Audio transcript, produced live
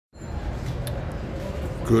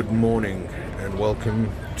Good morning and welcome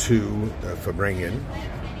to Fabrengen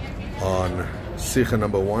on Sikha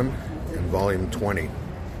number 1 in volume 20.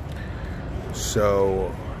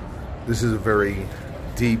 So this is a very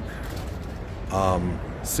deep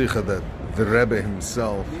Sikha that the Rebbe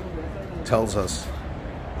himself tells us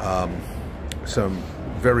some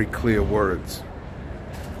very clear words.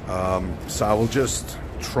 So I will just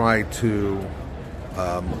try to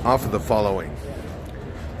offer the following.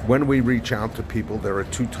 When we reach out to people, there are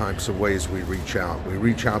two types of ways we reach out. We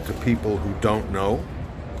reach out to people who don't know,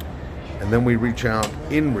 and then we reach out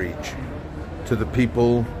in reach to the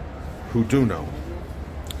people who do know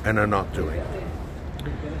and are not doing.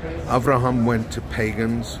 Avraham went to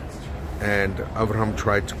pagans, and Avraham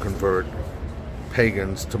tried to convert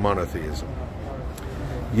pagans to monotheism.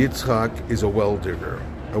 Yitzchak is a well digger.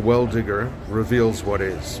 A well digger reveals what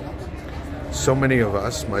is. So many of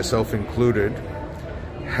us, myself included,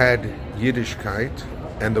 had Yiddishkeit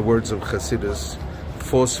and the words of Chassidus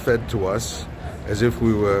force-fed to us as if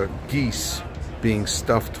we were geese being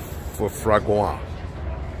stuffed for fragua.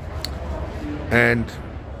 And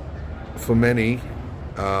for many,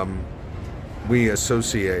 we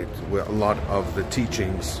associate with a lot of the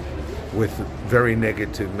teachings with very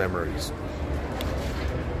negative memories.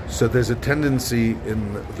 So there's a tendency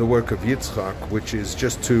in the work of Yitzchak, which is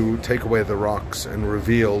just to take away the rocks and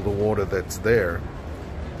reveal the water that's there,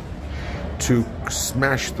 to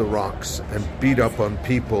smash the rocks and beat up on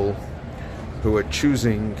people who are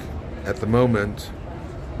choosing at the moment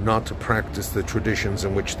not to practice the traditions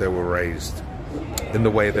in which they were raised, in the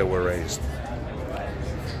way they were raised.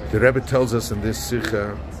 The Rebbe tells us in this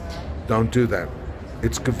Sikha, don't do that.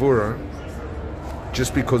 It's Gevurah.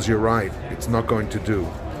 Just because you're right, it's not going to do.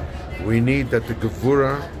 We need that the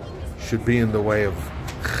Gevurah should be in the way of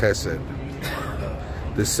Chesed.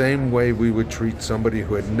 The same way we would treat somebody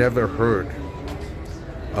who had never heard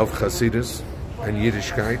of Chassidus and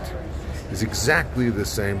Yiddishkeit is exactly the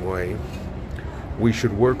same way we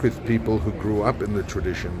should work with people who grew up in the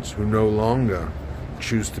traditions, who no longer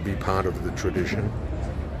choose to be part of the tradition.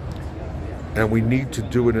 And we need to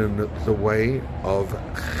do it in the way of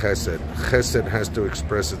Chesed. Chesed has to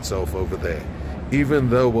express itself over there. Even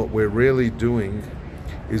though what we're really doing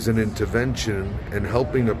is an intervention in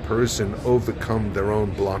helping a person overcome their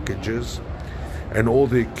own blockages and all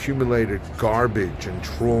the accumulated garbage and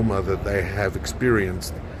trauma that they have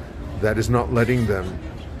experienced that is not letting them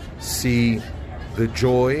see the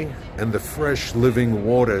joy and the fresh living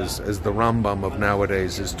waters, as the Rambam of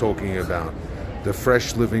nowadays is talking about, the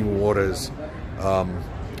fresh living waters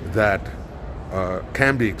that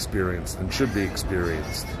can be experienced and should be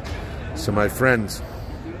experienced. So my friends,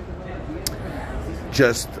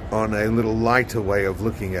 just on a little lighter way of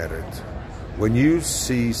looking at it, when you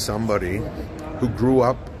see somebody who grew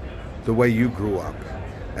up the way you grew up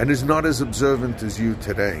and is not as observant as you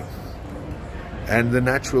today, and the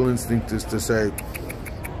natural instinct is to say,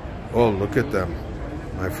 oh, look at them.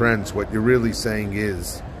 My friends, what you're really saying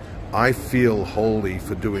is, I feel holy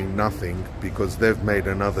for doing nothing because they've made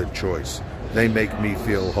another choice. They make me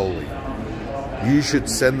feel holy. You should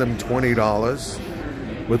send them $20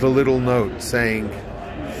 with a little note saying,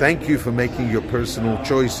 thank you for making your personal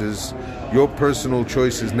choices. Your personal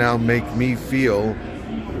choices now make me feel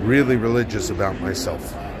really religious about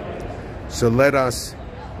myself. So let us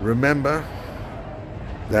remember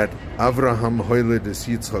that Avraham hoiled es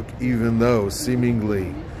Yitzchak, even though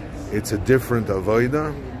seemingly it's a different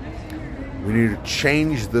avodah, we need to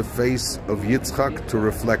change the face of Yitzchak to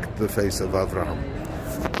reflect the face of Avraham.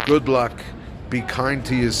 Good luck. Be kind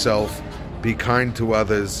to yourself. Be kind to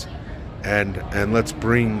others. And let's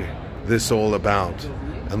bring this all about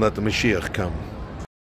and let the Mashiach come.